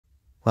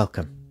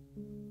Welcome.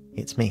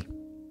 It's me,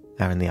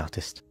 Aaron the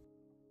Artist.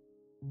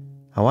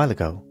 A while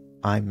ago,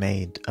 I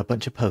made a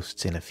bunch of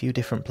posts in a few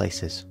different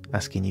places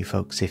asking you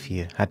folks if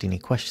you had any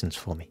questions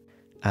for me,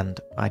 and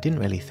I didn't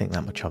really think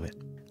that much of it.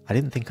 I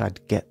didn't think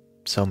I'd get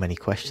so many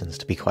questions,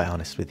 to be quite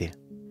honest with you.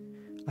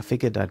 I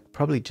figured I'd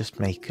probably just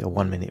make a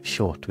 1-minute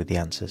short with the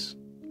answers,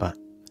 but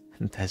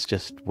there's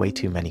just way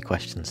too many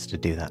questions to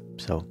do that,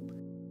 so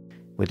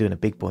we're doing a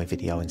big boy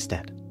video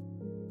instead.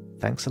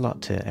 Thanks a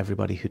lot to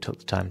everybody who took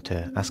the time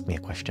to ask me a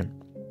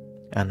question,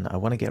 and I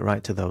want to get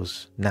right to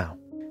those now.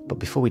 But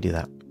before we do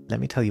that, let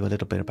me tell you a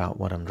little bit about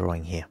what I'm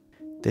drawing here.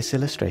 This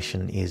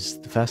illustration is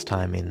the first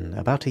time in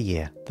about a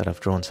year that I've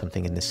drawn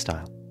something in this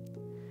style.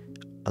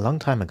 A long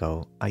time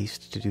ago, I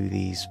used to do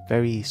these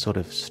very sort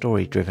of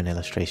story-driven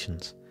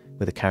illustrations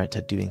with a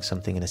character doing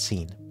something in a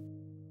scene.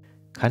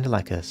 Kind of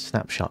like a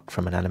snapshot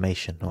from an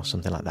animation or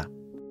something like that.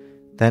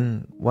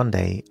 Then one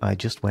day I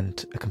just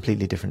went a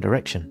completely different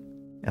direction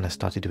and I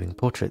started doing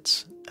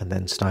portraits and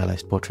then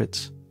stylized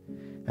portraits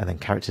and then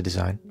character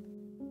design.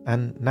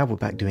 And now we're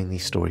back doing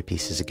these story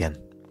pieces again.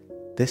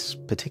 This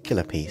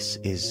particular piece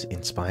is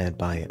inspired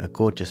by a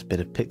gorgeous bit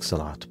of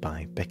pixel art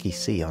by Becky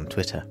C on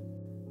Twitter.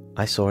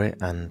 I saw it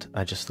and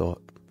I just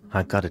thought,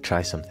 I've got to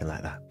try something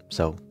like that.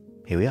 So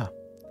here we are.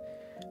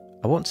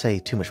 I won't say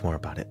too much more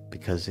about it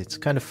because it's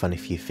kind of fun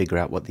if you figure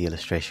out what the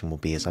illustration will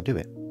be as I do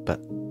it. But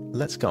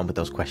let's get on with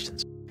those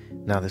questions.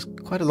 Now there's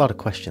quite a lot of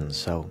questions,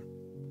 so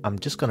I'm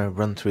just going to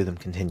run through them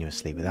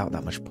continuously without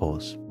that much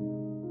pause.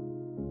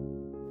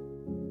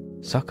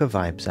 Soccer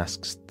Vibes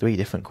asks 3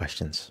 different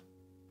questions.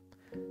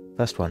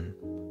 First one,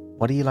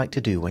 what do you like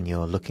to do when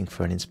you're looking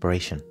for an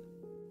inspiration?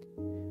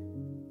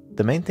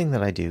 The main thing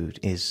that I do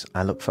is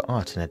I look for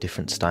art in a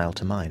different style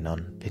to mine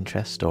on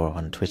Pinterest or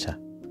on Twitter.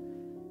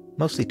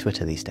 Mostly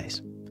Twitter these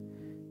days.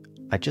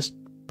 I just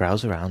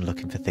browse around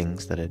looking for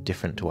things that are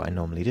different to what I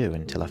normally do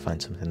until I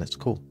find something that's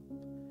cool.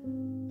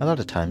 A lot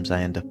of times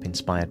I end up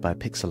inspired by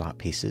pixel art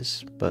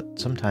pieces, but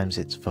sometimes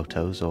it's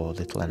photos or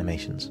little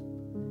animations.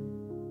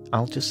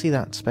 I'll just see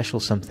that special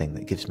something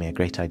that gives me a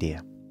great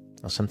idea,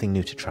 or something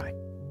new to try.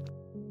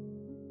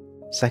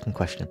 Second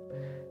question,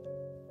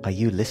 are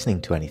you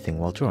listening to anything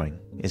while drawing?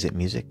 Is it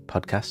music,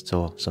 podcasts,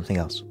 or something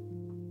else?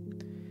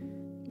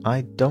 I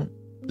don't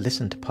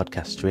listen to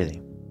podcasts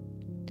really,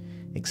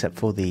 except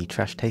for the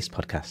Trash Taste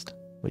podcast,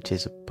 which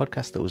is a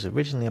podcast that was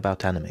originally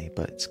about anime,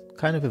 but it's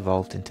kind of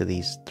evolved into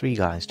these 3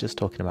 guys just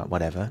talking about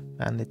whatever,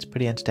 and it's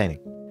pretty entertaining.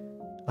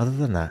 Other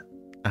than that,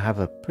 I have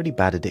a pretty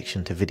bad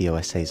addiction to video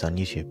essays on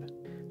YouTube.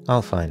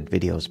 I'll find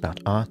videos about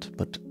art,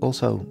 but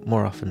also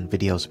more often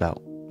videos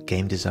about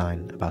game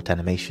design, about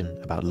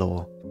animation, about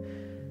lore.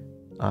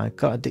 I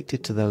got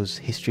addicted to those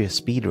history of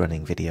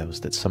speedrunning videos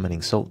that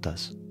Summoning Salt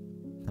does.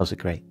 Those are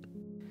great.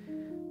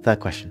 Third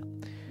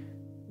question,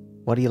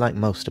 what do you like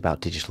most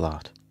about digital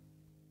art?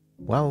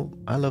 Well,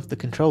 I love the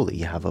control that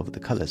you have over the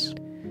colours.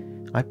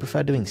 I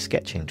prefer doing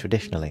sketching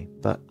traditionally,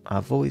 but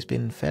I've always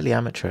been fairly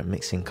amateur at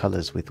mixing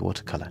colours with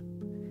watercolour,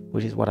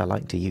 which is what I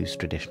like to use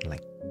traditionally.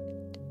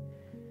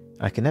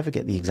 I can never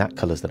get the exact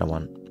colours that I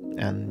want,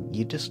 and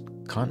you just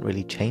can't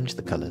really change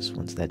the colours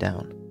once they're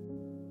down.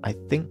 I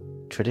think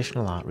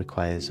traditional art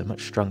requires a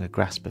much stronger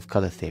grasp of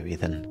colour theory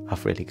than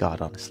I've really got,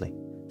 honestly.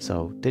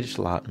 So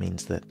digital art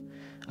means that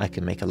I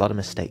can make a lot of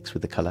mistakes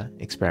with the colour,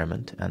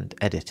 experiment, and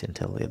edit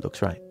until it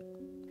looks right.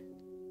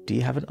 Do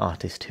you have an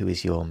artist who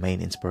is your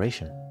main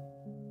inspiration?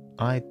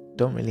 I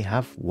don't really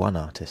have one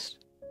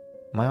artist.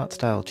 My art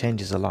style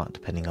changes a lot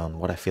depending on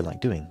what I feel like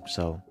doing,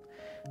 so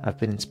I've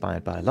been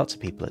inspired by lots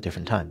of people at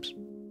different times.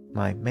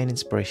 My main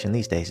inspiration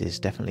these days is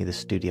definitely the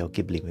Studio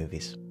Ghibli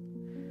movies.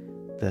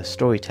 The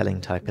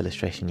storytelling type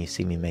illustration you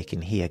see me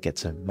making here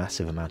gets a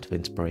massive amount of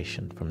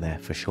inspiration from there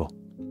for sure.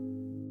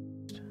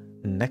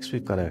 Next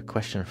we've got a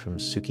question from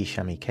Suki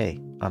Shami K.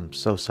 I'm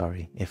so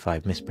sorry if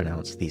I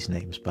mispronounced these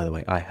names, by the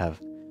way. I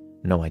have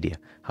no idea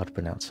how to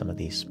pronounce some of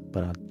these,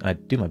 but I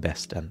do my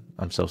best, and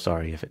I'm so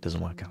sorry if it doesn't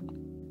work out.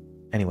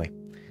 Anyway,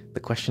 the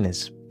question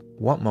is,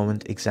 what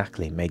moment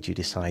exactly made you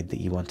decide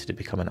that you wanted to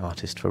become an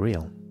artist for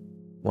real?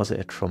 Was it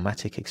a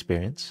traumatic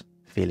experience,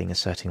 feeling a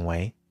certain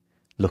way,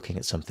 looking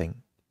at something,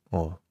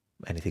 or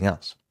anything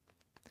else?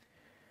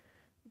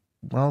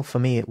 Well, for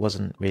me it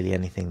wasn't really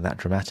anything that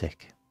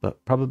dramatic,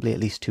 but probably at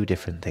least 2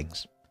 different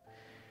things.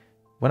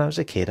 When I was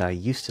a kid, I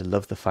used to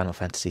love the Final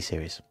Fantasy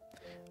series.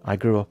 I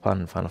grew up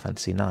on Final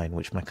Fantasy IX,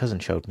 which my cousin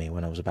showed me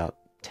when I was about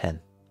 10,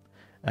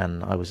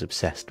 and I was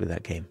obsessed with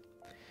that game.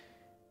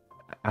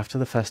 After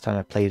the first time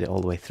I played it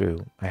all the way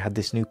through, I had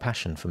this new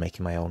passion for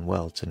making my own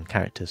worlds and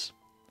characters.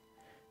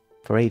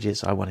 For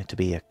ages, I wanted to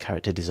be a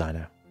character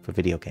designer for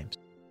video games.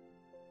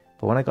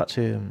 But when I got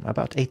to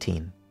about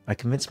 18, I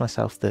convinced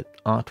myself that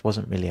art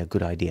wasn't really a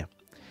good idea,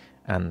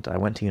 and I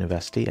went to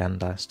university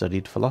and I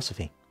studied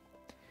philosophy.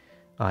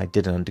 I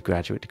did an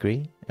undergraduate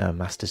degree, a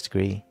master's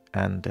degree,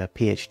 and a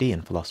PhD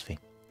in philosophy.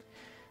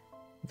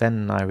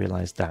 Then I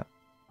realised that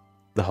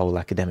the whole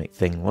academic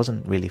thing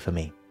wasn't really for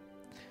me.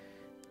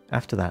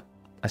 After that,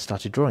 I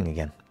started drawing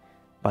again.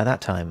 By that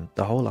time,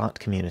 the whole art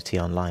community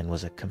online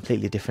was a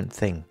completely different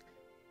thing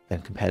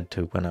than compared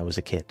to when I was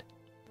a kid.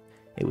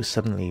 It was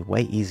suddenly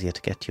way easier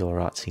to get your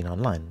art seen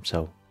online,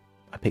 so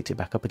I picked it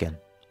back up again.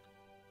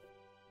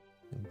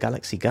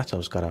 Galaxy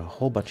Gato's got a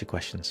whole bunch of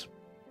questions.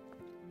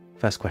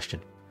 First question.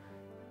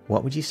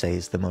 What would you say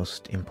is the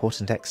most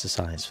important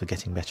exercise for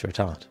getting better at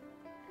art?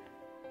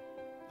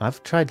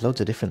 I've tried loads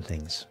of different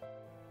things.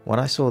 What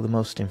I saw the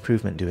most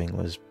improvement doing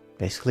was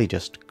basically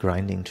just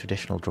grinding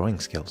traditional drawing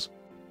skills.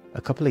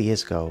 A couple of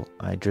years ago,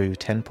 I drew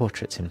 10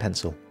 portraits in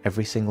pencil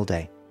every single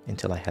day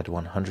until I had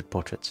 100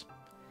 portraits.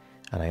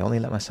 And I only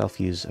let myself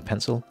use a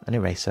pencil, an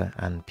eraser,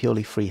 and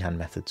purely freehand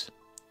methods.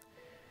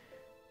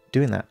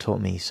 Doing that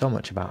taught me so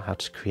much about how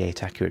to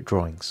create accurate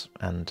drawings,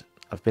 and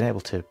I've been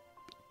able to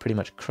pretty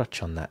much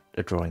crutch on that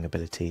drawing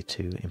ability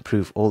to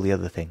improve all the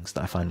other things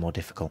that I find more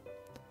difficult.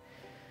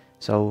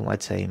 So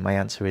I'd say my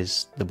answer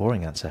is the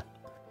boring answer.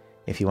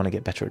 If you want to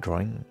get better at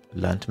drawing,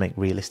 learn to make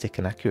realistic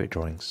and accurate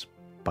drawings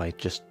by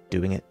just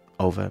doing it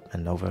over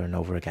and over and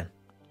over again.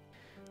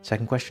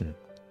 Second question,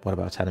 what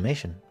about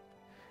animation?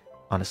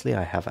 Honestly,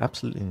 I have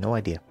absolutely no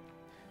idea,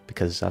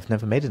 because I've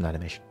never made an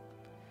animation.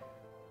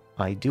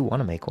 I do want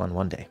to make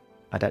one day.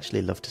 I'd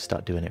actually love to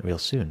start doing it real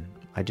soon.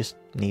 I just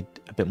need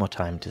a bit more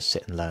time to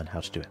sit and learn how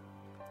to do it.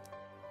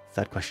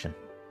 Third question,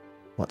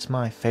 what's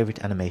my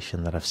favourite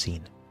animation that I've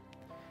seen?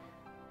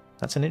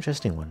 That's an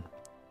interesting one.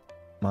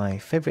 My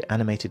favourite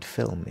animated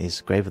film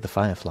is Grave of the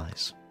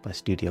Fireflies by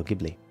Studio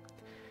Ghibli.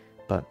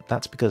 But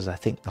that's because I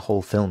think the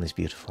whole film is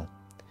beautiful.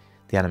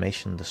 The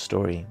animation, the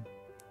story,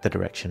 the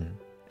direction,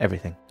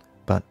 everything.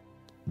 But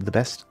the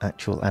best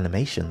actual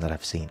animation that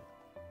I've seen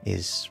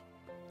is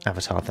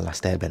Avatar: The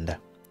Last Airbender.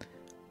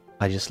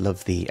 I just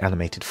love the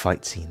animated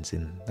fight scenes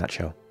in that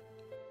show.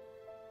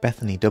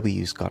 Bethany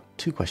W's got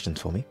 2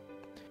 questions for me.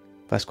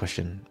 First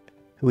question,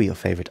 who are your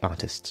favourite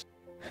artists?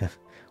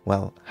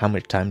 Well, how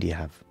much time do you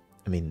have?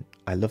 I mean,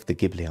 I love the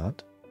Ghibli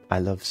art, I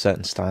love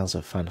certain styles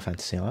of Final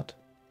Fantasy art,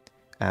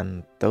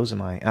 and those are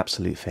my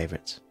absolute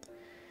favourites.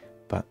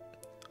 But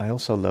I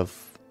also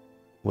love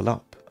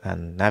Wallop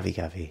and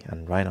Navigavi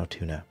and Rhino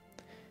Tuna.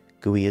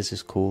 Guias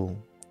is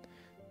cool,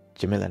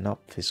 Jamila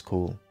Knopf is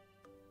cool.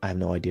 I have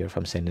no idea if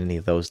I'm saying any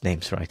of those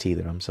names right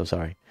either, I'm so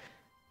sorry.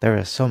 There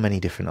are so many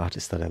different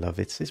artists that I love,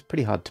 it's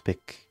pretty hard to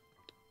pick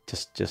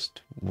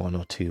just one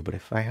or two, but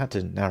if I had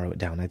to narrow it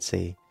down, I'd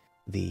say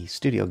the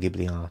Studio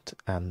Ghibli art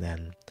and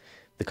then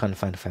the kind of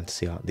Final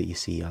Fantasy art that you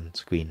see on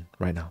screen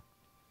right now.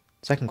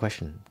 Second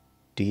question,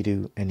 do you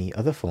do any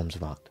other forms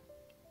of art?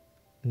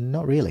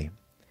 Not really.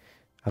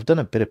 I've done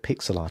a bit of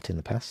pixel art in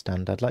the past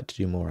and I'd like to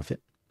do more of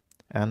it.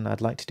 And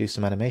I'd like to do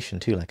some animation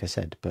too, like I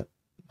said, but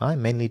I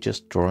mainly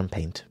just draw and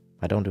paint.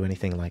 I don't do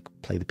anything like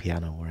play the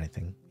piano or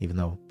anything, even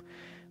though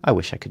I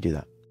wish I could do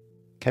that.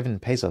 Kevin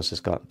Pezos has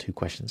got 2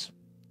 questions.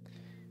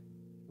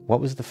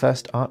 What was the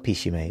first art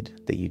piece you made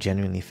that you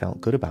genuinely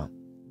felt good about,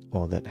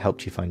 or that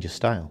helped you find your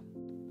style?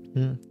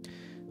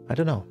 I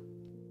don't know.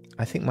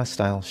 I think my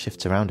style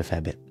shifts around a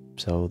fair bit,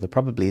 so there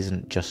probably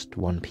isn't just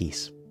one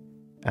piece.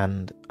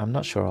 And I'm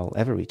not sure I'll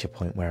ever reach a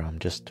point where I'm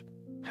just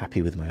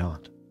happy with my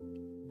art.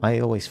 I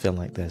always feel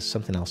like there's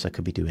something else I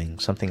could be doing,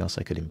 something else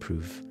I could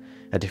improve,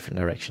 a different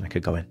direction I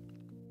could go in.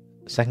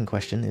 Second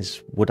question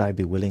is, would I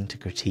be willing to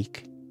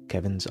critique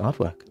Kevin's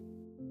artwork?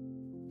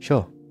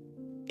 Sure.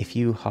 If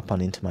you hop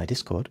on into my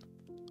Discord,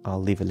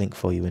 I'll leave a link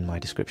for you in my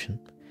description.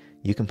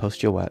 You can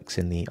post your works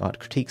in the art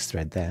critiques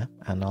thread there,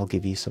 and I'll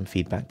give you some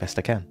feedback best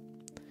I can.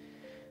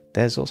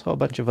 There's also a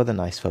bunch of other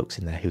nice folks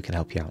in there who can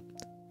help you out,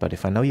 but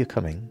if I know you're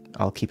coming,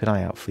 I'll keep an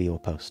eye out for your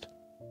post.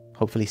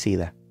 Hopefully see you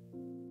there.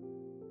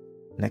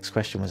 Next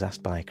question was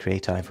asked by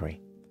Create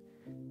Ivory.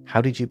 How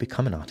did you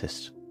become an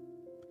artist?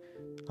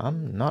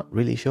 I'm not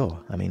really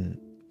sure. I mean,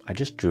 I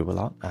just drew a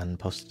lot and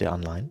posted it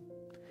online.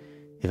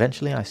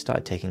 Eventually I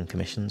started taking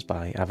commissions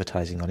by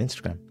advertising on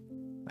Instagram.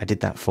 I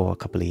did that for a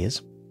couple of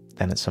years.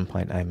 Then at some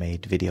point I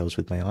made videos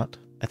with my art.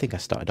 I think I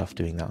started off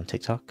doing that on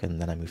TikTok and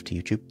then I moved to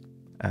YouTube.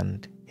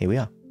 And here we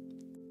are.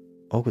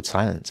 Awkward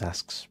Silence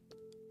asks,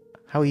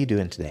 how are you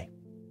doing today?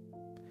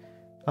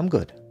 I'm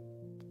good.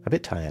 A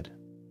bit tired,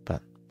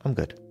 but I'm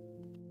good.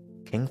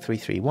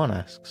 King331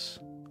 asks,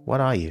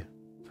 what are you?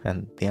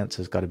 And the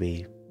answer's got to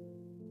be,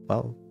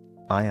 well,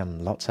 I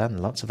am lots and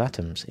lots of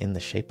atoms in the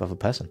shape of a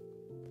person.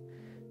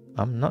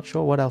 I'm not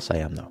sure what else I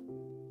am though.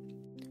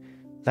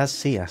 Laz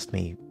C asked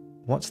me,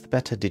 what's the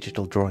better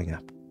digital drawing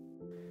app?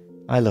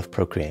 I love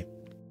Procreate.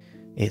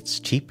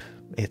 It's cheap,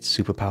 it's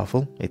super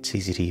powerful, it's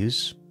easy to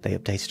use, they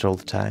update it all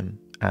the time,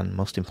 and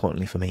most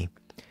importantly for me,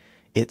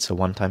 it's a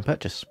one-time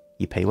purchase.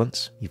 You pay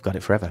once, you've got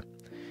it forever.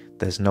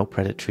 There's no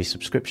predatory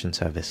subscription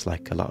service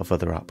like a lot of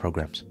other art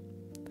programs.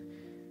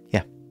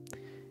 Yeah,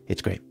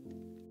 it's great.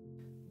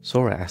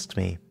 Sora asks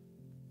me,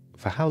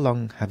 for how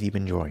long have you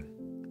been drawing?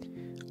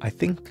 I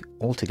think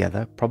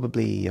altogether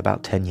probably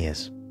about 10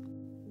 years.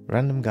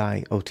 Random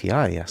Guy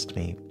OTI asked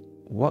me,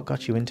 what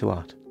got you into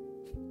art?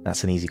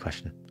 That's an easy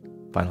question.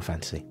 Final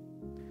Fantasy.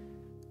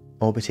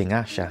 Orbiting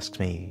Ash asks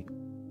me,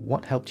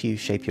 what helped you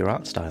shape your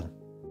art style?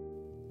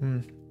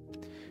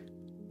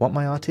 What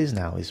my art is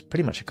now is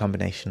pretty much a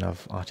combination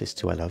of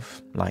artists who I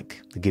love,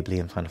 like the Ghibli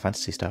and Final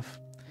Fantasy stuff,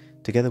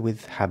 together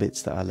with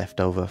habits that are left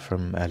over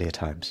from earlier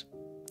times.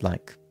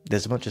 Like,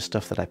 there's a bunch of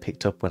stuff that I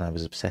picked up when I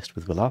was obsessed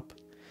with Lapse,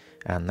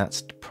 and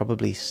that's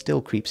probably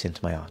still creeps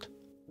into my art.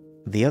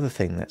 The other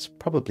thing that's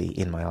probably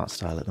in my art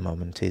style at the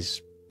moment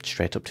is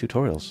straight up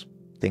tutorials,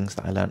 things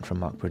that I learned from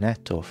Mark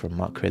Brunette or from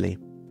Mark Crilly,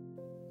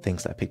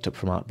 things that I picked up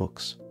from art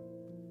books.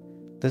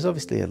 There's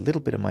obviously a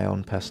little bit of my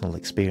own personal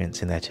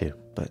experience in there too,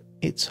 but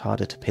it's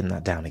harder to pin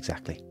that down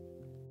exactly.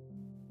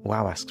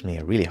 Wow asks me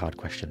a really hard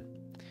question.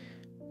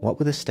 What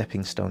were the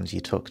stepping stones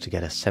you took to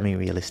get a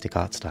semi-realistic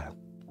art style?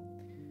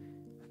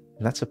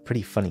 And that's a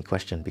pretty funny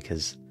question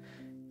because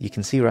you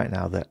can see right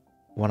now that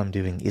what I'm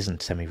doing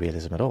isn't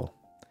semi-realism at all.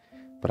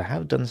 But I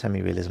have done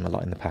semi-realism a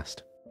lot in the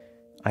past.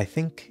 I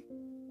think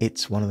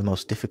it's one of the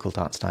most difficult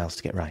art styles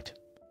to get right.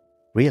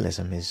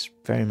 Realism is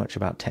very much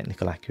about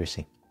technical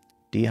accuracy.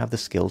 Do you have the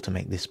skill to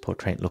make this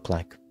portrait look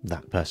like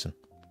that person?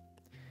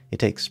 It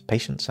takes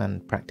patience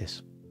and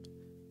practice,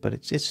 but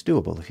it's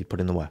doable if you put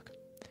in the work.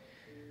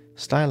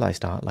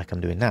 Stylized art, like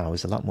I'm doing now,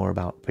 is a lot more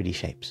about pretty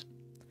shapes.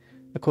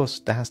 Of course,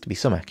 there has to be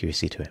some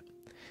accuracy to it,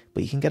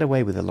 but you can get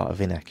away with a lot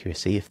of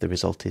inaccuracy if the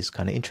result is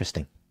kind of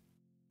interesting.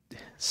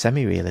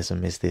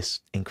 Semi-realism is this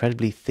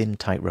incredibly thin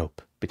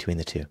tightrope between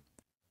the two.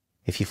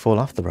 If you fall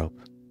off the rope,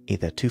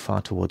 either too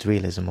far towards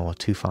realism or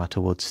too far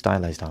towards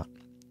stylized art,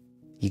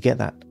 you get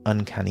that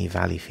uncanny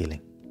valley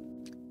feeling.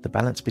 The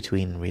balance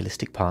between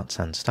realistic parts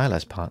and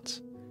stylized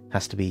parts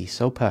has to be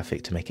so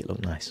perfect to make it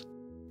look nice.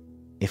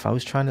 If I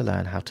was trying to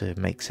learn how to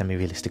make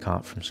semi-realistic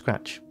art from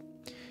scratch,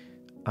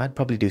 I'd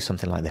probably do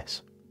something like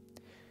this.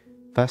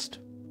 First,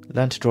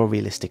 learn to draw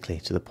realistically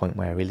to the point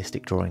where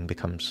realistic drawing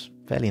becomes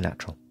fairly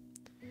natural.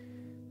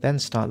 Then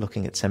start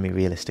looking at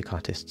semi-realistic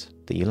artists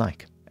that you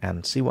like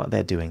and see what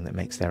they're doing that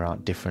makes their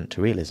art different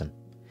to realism.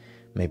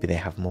 Maybe they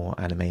have more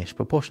anime-ish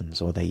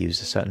proportions, or they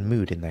use a certain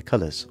mood in their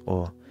colours,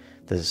 or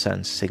there's a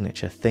certain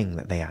signature thing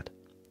that they add.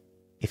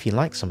 If you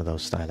like some of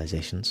those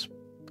stylizations,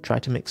 try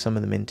to mix some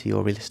of them into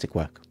your realistic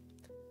work.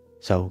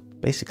 So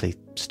basically,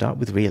 start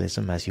with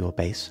realism as your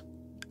base,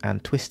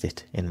 and twist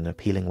it in an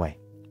appealing way.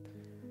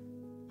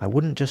 I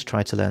wouldn't just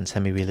try to learn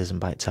semi-realism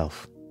by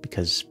itself,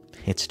 because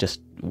it's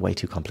just way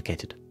too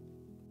complicated.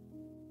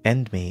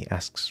 EndMe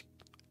asks,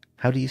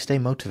 how do you stay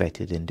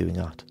motivated in doing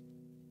art?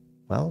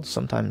 Well,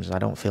 sometimes I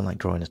don't feel like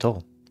drawing at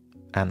all,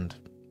 and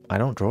I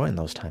don't draw in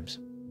those times.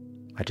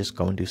 I just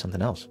go and do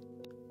something else.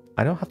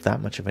 I don't have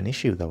that much of an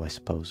issue though, I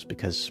suppose,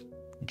 because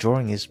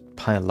drawing is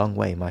by a long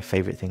way my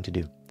favourite thing to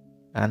do,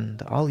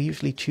 and I'll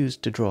usually choose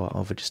to draw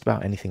over just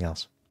about anything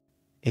else.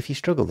 If you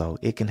struggle though,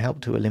 it can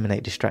help to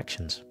eliminate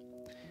distractions.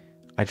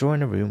 I draw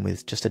in a room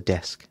with just a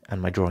desk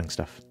and my drawing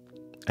stuff.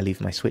 I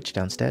leave my Switch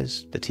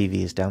downstairs, the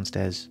TV is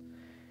downstairs.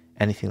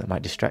 Anything that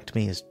might distract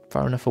me is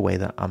far enough away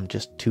that I'm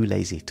just too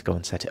lazy to go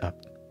and set it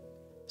up.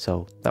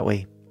 So that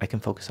way I can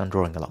focus on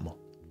drawing a lot more.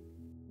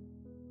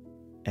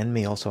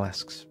 EndMe also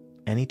asks,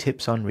 any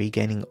tips on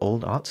regaining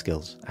old art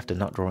skills after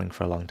not drawing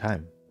for a long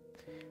time?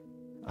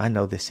 I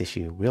know this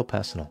issue real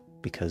personal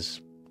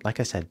because,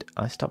 like I said,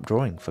 I stopped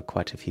drawing for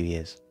quite a few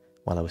years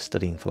while I was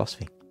studying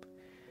philosophy.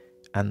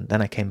 And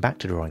then I came back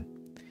to drawing.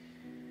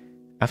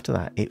 After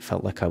that, it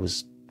felt like I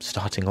was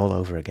starting all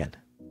over again.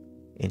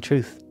 In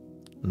truth,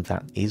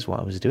 that is what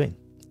I was doing,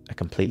 a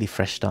completely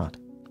fresh start.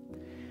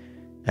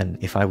 And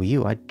if I were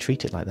you, I'd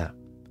treat it like that.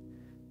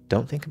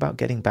 Don't think about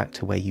getting back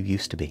to where you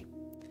used to be.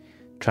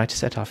 Try to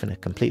set off in a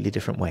completely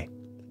different way.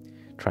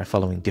 Try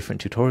following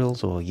different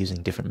tutorials or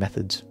using different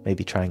methods,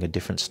 maybe trying a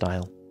different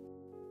style.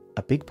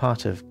 A big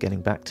part of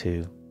getting back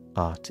to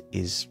art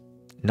is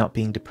not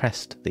being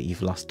depressed that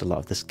you've lost a lot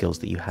of the skills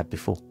that you had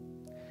before.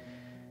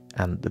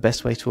 And the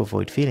best way to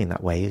avoid feeling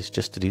that way is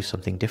just to do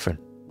something different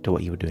to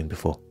what you were doing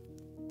before.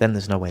 Then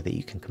there's no way that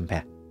you can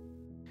compare.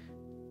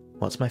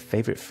 What's my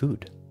favourite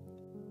food?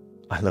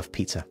 I love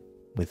pizza,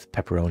 with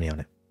pepperoni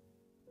on it.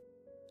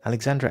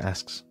 Alexandra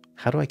asks,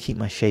 how do I keep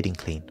my shading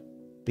clean?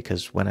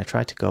 Because when I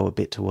try to go a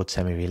bit towards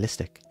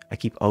semi-realistic, I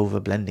keep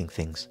over-blending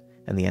things,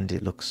 and in the end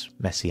it looks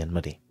messy and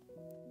muddy.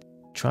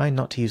 Try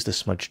not to use the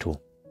smudge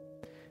tool,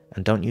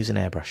 and don't use an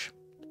airbrush.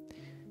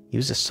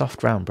 Use a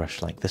soft round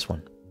brush like this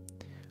one,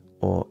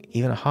 or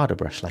even a harder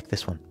brush like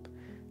this one,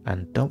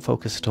 and don't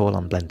focus at all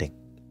on blending.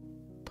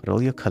 Put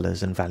all your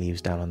colours and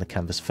values down on the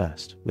canvas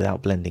first,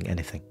 without blending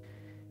anything.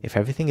 If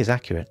everything is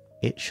accurate,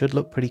 it should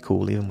look pretty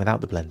cool even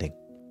without the blending.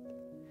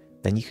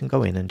 Then you can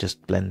go in and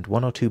just blend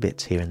 1 or 2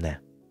 bits here and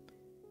there.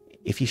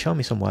 If you show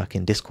me some work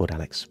in Discord,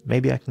 Alex,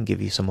 maybe I can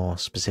give you some more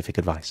specific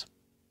advice.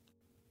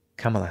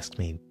 Kamal asked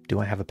me, do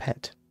I have a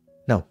pet?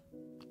 No.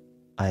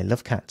 I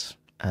love cats,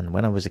 and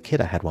when I was a kid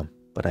I had one,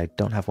 but I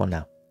don't have one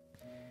now.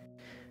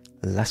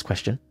 Last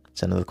question,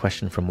 it's another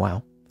question from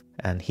WoW,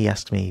 and he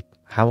asked me,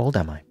 how old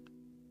am I?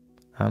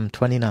 I'm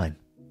 29.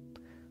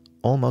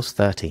 Almost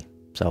 30,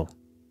 so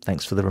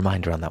thanks for the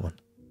reminder on that one.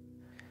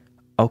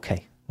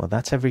 Okay, well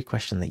that's every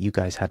question that you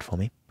guys had for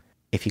me.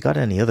 If you got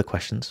any other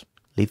questions,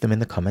 leave them in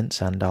the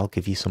comments and I'll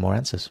give you some more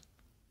answers.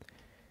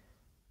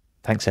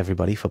 Thanks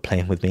everybody for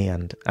playing with me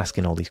and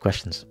asking all these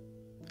questions.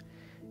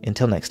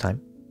 Until next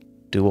time,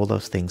 do all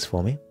those things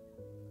for me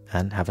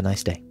and have a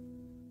nice day.